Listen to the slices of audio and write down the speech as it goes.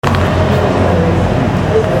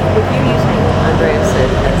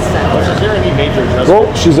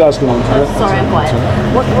Oh, she's asking one. Sorry, I'm quiet.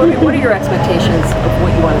 What are your expectations of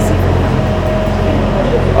what you want to see from him?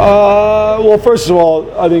 Well, first of all,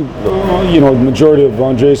 I think the majority of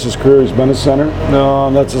Andres' career has been a center.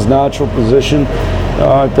 That's his natural position.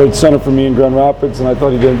 I played center for me in Grand Rapids, and I thought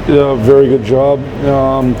he did a very good job.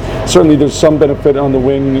 Certainly, there's some benefit on the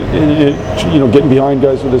wing, getting behind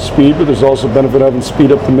guys with his speed, but there's also benefit having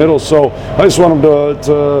speed up the middle. So I just want him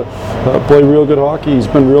to play real good hockey. He's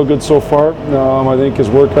been real good so far. I think his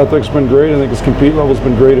work ethic's been great. I think his compete level's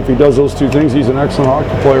been great. If he does those two things, he's an excellent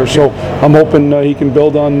hockey player. So I'm hoping he can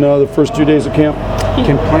build on the first 2 days of camp.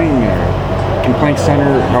 Can playing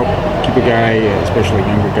center help keep a guy, especially a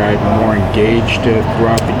younger guy, more engaged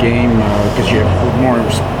throughout the game because you have more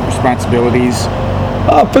responsibilities?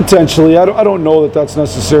 Potentially, I don't know that that's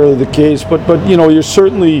necessarily the case, but you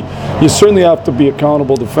certainly have to be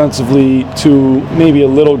accountable defensively to maybe a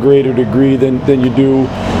little greater degree than you do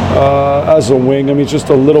as a wing. I mean, it's just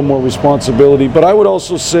a little more responsibility. But I would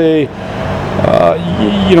also say,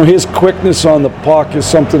 his quickness on the puck is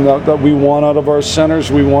something that we want out of our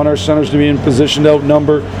centers. We want our centers to be in position to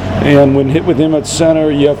outnumber. And when hit with him at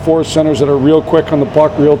center, you have 4 centers that are real quick on the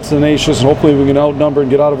puck, real tenacious, and hopefully we can outnumber and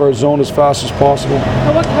get out of our zone as fast as possible.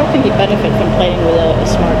 How can he benefit from playing with a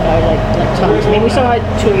smart guy like Thomas? I mean, we saw it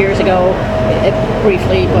 2 years ago,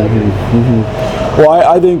 briefly, but... Well,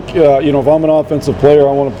 I think, if I'm an offensive player,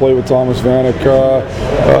 I want to play with Thomas Vanek.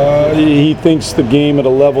 He thinks the game at a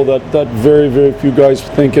level that very, very few guys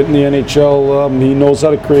think it in the NHL. He knows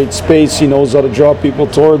how to create space. He knows how to draw people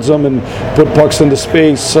towards him and put pucks into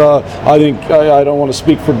space. I think, I don't want to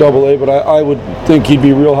speak for AA, but I would think he'd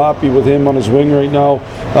be real happy with him on his wing right now.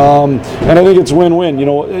 And I think it's win-win.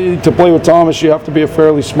 To play with Thomas, you have to be a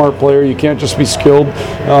fairly smart player. You can't just be skilled.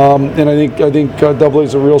 And I think AA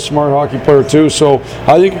is a real smart hockey player too. So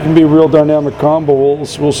I think it can be a real dynamic combo.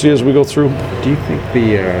 We'll see as we go through. Do you think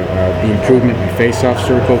the improvement in the face-off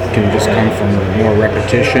circle can just come from more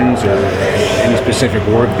repetitions or any specific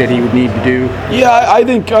work that he would need to do? Yeah, I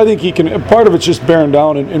think he can. Part of it's just bearing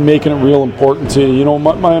down and making it real important to you.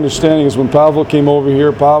 My understanding is when Pavel came over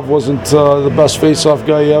here, Pav wasn't the best face-off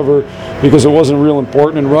guy ever because it wasn't real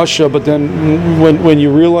important in Russia. But then when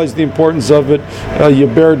you realize the importance of it, you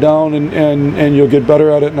bear down and you'll get better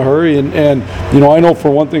at it in a hurry. And I know for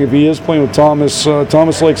one thing, if he is playing with Thomas,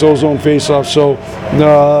 Thomas likes ozone face-off, so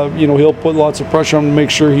he'll put lots of pressure on him to make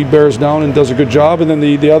sure he bears down and does a good job. And then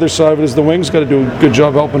the other side of it is the wing's got to do a good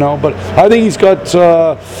job helping out. But I think he's got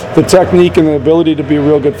the technique and the ability to be a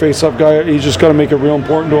real good face-off guy. He's just got to make it real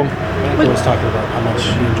important to him. He was talking about how much he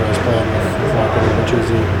enjoys playing with Walker and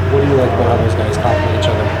Bertuzzi. What do you like about how those guys complement each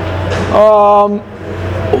other?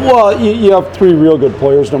 Well, you have 3 real good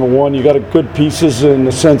players. Number one, you got a good pieces in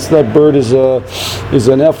the sense that Bird is an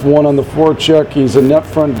F1 on the forecheck. He's a net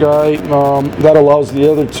front guy. That allows the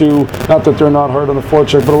other 2, not that they're not hard on the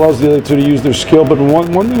forecheck, but allows the other 2 to use their skill. But one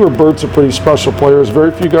thing where Bird's a pretty special player is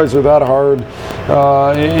very few guys are that hard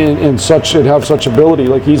and have such ability.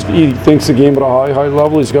 Like he thinks the game at a high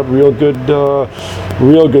level. He's got real good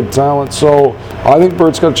talent. So I think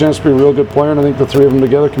Bird's got a chance to be a real good player, and I think the 3 of them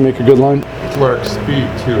together can make a good line. Lark's speed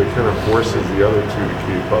too, it kind of forces the other 2 to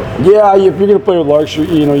keep up. Yeah, if you're going to play with Lark,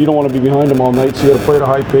 you don't want to be behind him all night, so you got to play at a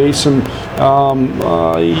high pace, and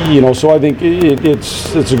so I think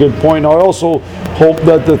it's a good point. I also hope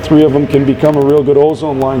that the 3 of them can become a real good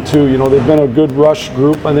ozone line too. They've been a good rush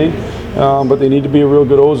group, I think, but they need to be a real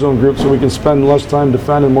good ozone group so we can spend less time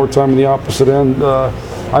defending, more time in the opposite end.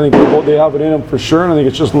 I think they have it in them for sure, and I think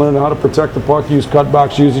it's just learning how to protect the puck, use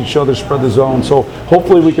cutbacks, use each other, spread the zone. So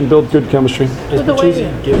hopefully we can build good chemistry. Does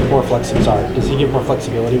Bertuzzi give more flexibility? Does he give more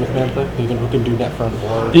flexibility with Mantha? Who can do net front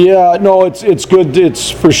or? Yeah, no, it's good. It's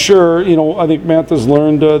for sure. I think Mantha's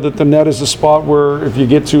learned that the net is a spot where if you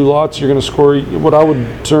get 2 lots, you're going to score what I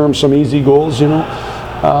would term some easy goals.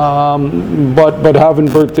 But having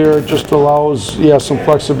Bert there just allows some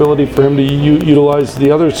flexibility for him to utilize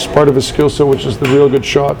the other part of his skill set, which is the real good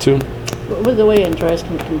shot too. With the way Andres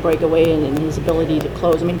can break away and his ability to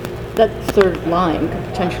close, I mean, that 3rd line could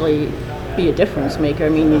potentially be a difference maker. I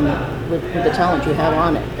mean, with the talent you have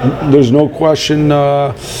on it. There's no question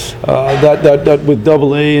that with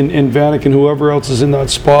AA and Vanek and whoever else is in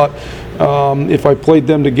that spot, if I played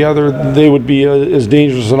them together, they would be as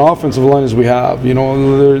dangerous an offensive line as we have.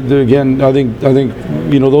 Again, I think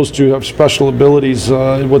those 2 have special abilities,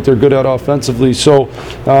 what they're good at offensively. So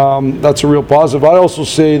that's a real positive. I also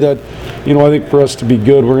say that, I think for us to be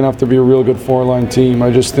good, we're going to have to be a real good 4-line team.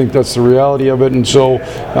 I just think that's the reality of it. And so,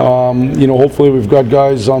 hopefully we've got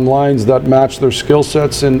guys on lines that match their skill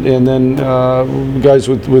sets, and then guys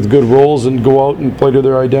with good roles and go out and play to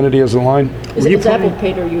their identity as a line. Is that what,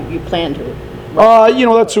 Peter, you plan to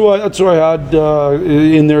That's who I had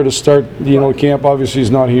in there to start. Camp. Obviously,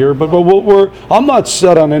 he's not here, but I'm not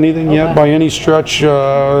set on anything yet by any stretch.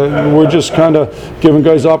 We're just kind of giving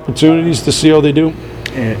guys opportunities to see how they do.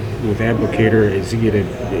 With Advocator, is he gonna?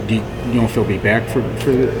 Do you know if he'll be back for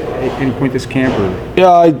any point this camp? Or?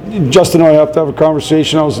 Yeah, Justin and I have to have a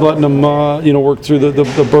conversation. I was letting him, work through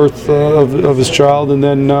the birth of his child, and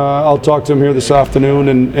then I'll talk to him here this afternoon.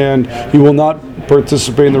 And he will not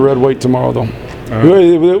participate in the red white tomorrow, though.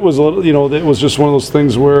 It was a little, it was just one of those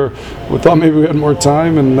things where we thought maybe we had more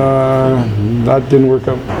time, and that didn't work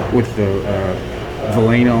out. With the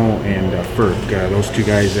Valeno and Ferk, those two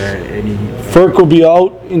guys, Ferk will be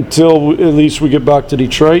out until at least we get back to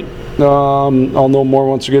Detroit. I'll know more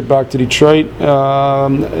once we get back to Detroit.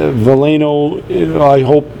 Valeno, I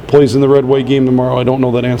hope, plays in the red white game tomorrow. I don't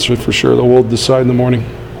know that answer for sure, though. We'll decide in the morning.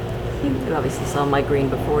 You obviously saw Mike Green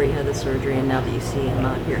before he had the surgery, and now that you see him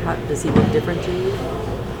out here, does he look different to you?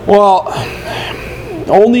 Well,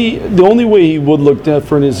 the only way he would look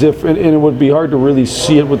different is if, and it would be hard to really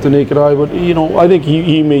see it with the naked eye, but I think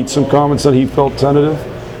he made some comments that he felt tentative,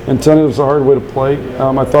 and tentative's a hard way to play.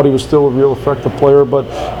 I thought he was still a real effective player, but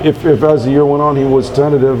if as the year went on he was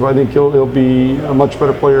tentative, I think he'll be a much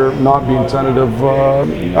better player not being tentative.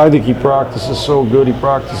 I think he practices so good, he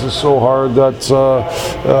practices so hard that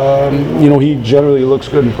he generally looks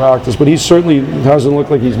good in practice, but he certainly hasn't looked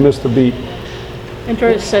like he's missed a beat. And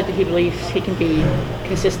George said that he believes he can be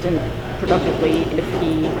consistent productively if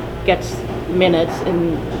he gets minutes,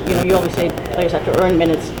 and you always say players have to earn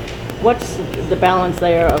minutes. What's the balance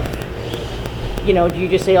there of, do you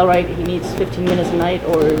just say, all right, he needs 15 minutes a night,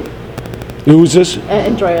 or... Who's this?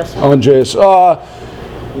 Andreas. Oh, Andreas.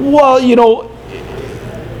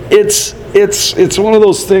 It's one of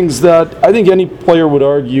those things that I think any player would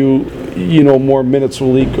argue, more minutes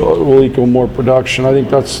will equal more production. I think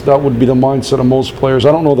that would be the mindset of most players.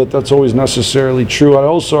 I don't know that that's always necessarily true. I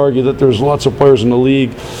also argue that there's lots of players in the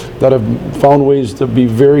league that have found ways to be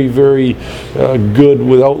very, very good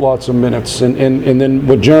without lots of minutes. And then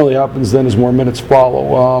what generally happens then is more minutes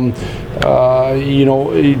follow.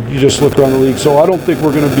 You just look around the league. So I don't think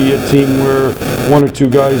we're going to be a team where one or two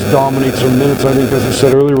guys dominate some minutes. I think, as I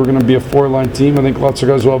said earlier, we're going to be a four-line team. I think lots of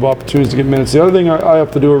guys will have opportunities to get minutes. The other thing I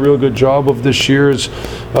have to do a real good job of this year is,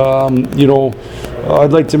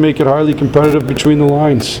 I'd like to make it highly competitive between the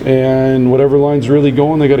lines, and whatever line's really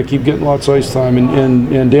going, they got to keep getting lots of ice time.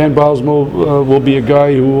 And Dan Bosmo will be a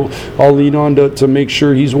guy who I'll lean on to make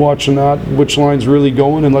sure he's watching that, which line's really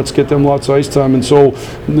going, and let's get them lots of ice time. And so,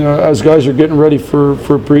 as guys are getting ready for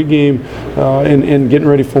pregame and getting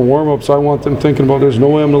ready for warm-ups, I want them thinking about there's no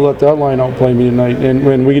way I'm going to let that line outplay me tonight.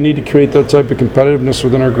 And we need to create that type of competitiveness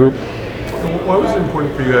within our group. Why was it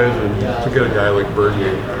important for you guys to get a guy like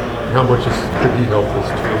Bernier? How much could he help this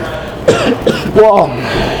team? Well,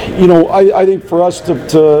 I think for us to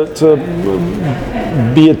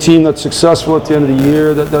be a team that's successful at the end of the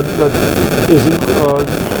year, that isn't,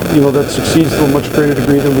 that succeeds to a much greater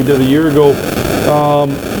degree than we did a year ago,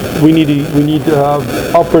 we need to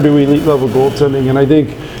have upper to elite level goaltending, and I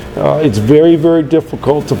think it's very, very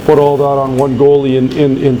difficult to put all that on one goalie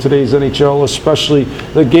in today's NHL, especially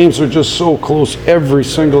the games are just so close every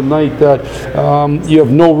single night that you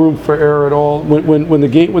have no room for error at all. When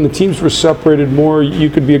the teams were separated more, you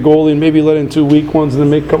could be a goalie and maybe let in two weak ones and then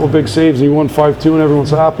make a couple big saves and you won 5-2 and everyone's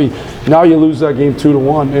happy. Now you lose that game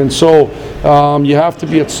 2-1, and so you have to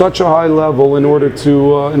be at such a high level in order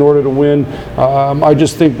to win. I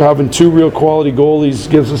just think having two real quality goalies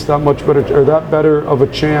gives us that much better of a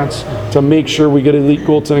chance to make sure we get elite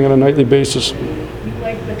goaltending on a nightly basis.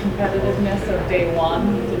 Like the competitiveness of day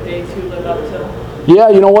one, did day two live up to? Yeah,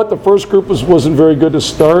 you know what? The first group wasn't very good to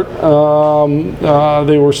start. They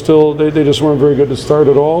just weren't very good to start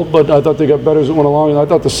at all. But I thought they got better as it went along, and I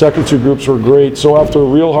thought the second two groups were great. So after a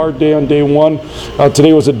real hard day on day one,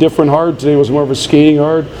 today was a different hard. Today was more of a skating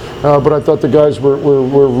hard. But I thought the guys were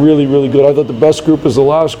really, really good. I thought the best group was the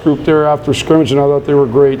last group there after scrimmage, and I thought they were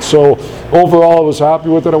great. So overall, I was happy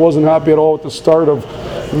with it. I wasn't happy at all at the start of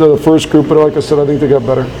the first group, but like I said, I think they got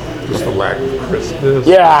better. Just the lack of crispness.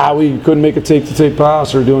 Yeah, we couldn't make a take-to-take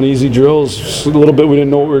pass or doing easy drills. Just a little bit we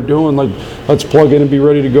didn't know what we were doing. Like, let's plug in and be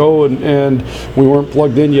ready to go. And we weren't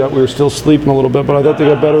plugged in yet. We were still sleeping a little bit, but I thought they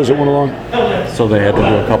got better as it went along. So they had to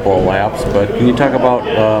do a couple of laps. But can you talk about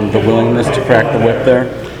the willingness to crack the whip there?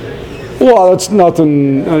 Well, that's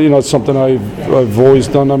nothing, it's something I've always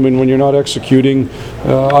done. I mean, when you're not executing,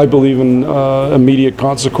 I believe in immediate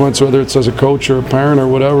consequence, whether it's as a coach or a parent or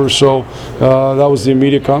whatever. So that was the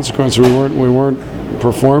immediate consequence. We weren't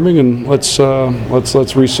performing, and let's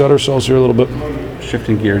reset ourselves here a little bit.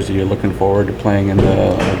 shifting gears, are you looking forward to playing in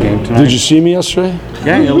the game tonight? Did you see me yesterday?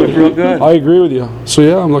 Yeah, you look real good. I agree with you. So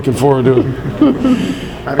yeah, I'm looking forward to it.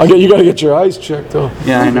 You got to get your eyes checked though.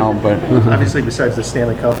 Yeah, I know, but Obviously, besides the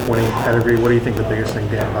Stanley Cup winning pedigree, what do you think the biggest thing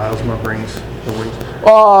Dan Bilesma brings the Wings?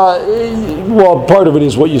 Well, part of it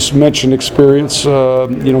is what you mentioned, experience.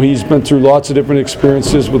 He's been through lots of different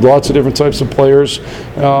experiences with lots of different types of players.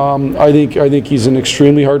 I think he's an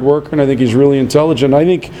extremely hard worker, and I think he's really intelligent. I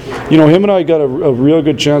think, him and I got a real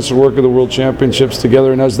good chance to work at the World Championships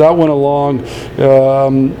together, and as that went along,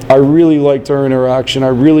 I really liked our interaction. I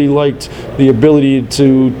really liked the ability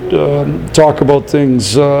to talk about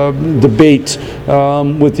things, debate,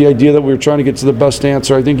 with the idea that we were trying to get to the best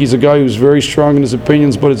answer. I think he's a guy who's very strong in his opinions,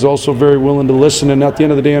 but is also very willing to listen, and at the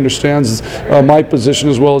end of the day understands my position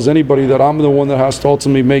as well as anybody, that I'm the one that has to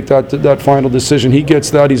ultimately make that final decision. He gets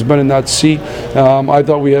that. He's been in that seat. I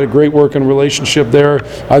thought we had a great working relationship there.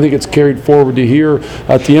 I think it's carried forward to here.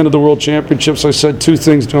 At the end of the World Championships, I said two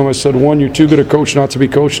things to him. I said, one, you're too good a coach not to be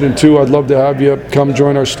coaching, and two, I'd love to have you come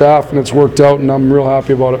join our staff, and it's worked out, and I'm real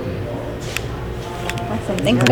happy about it. Awesome. Thanks.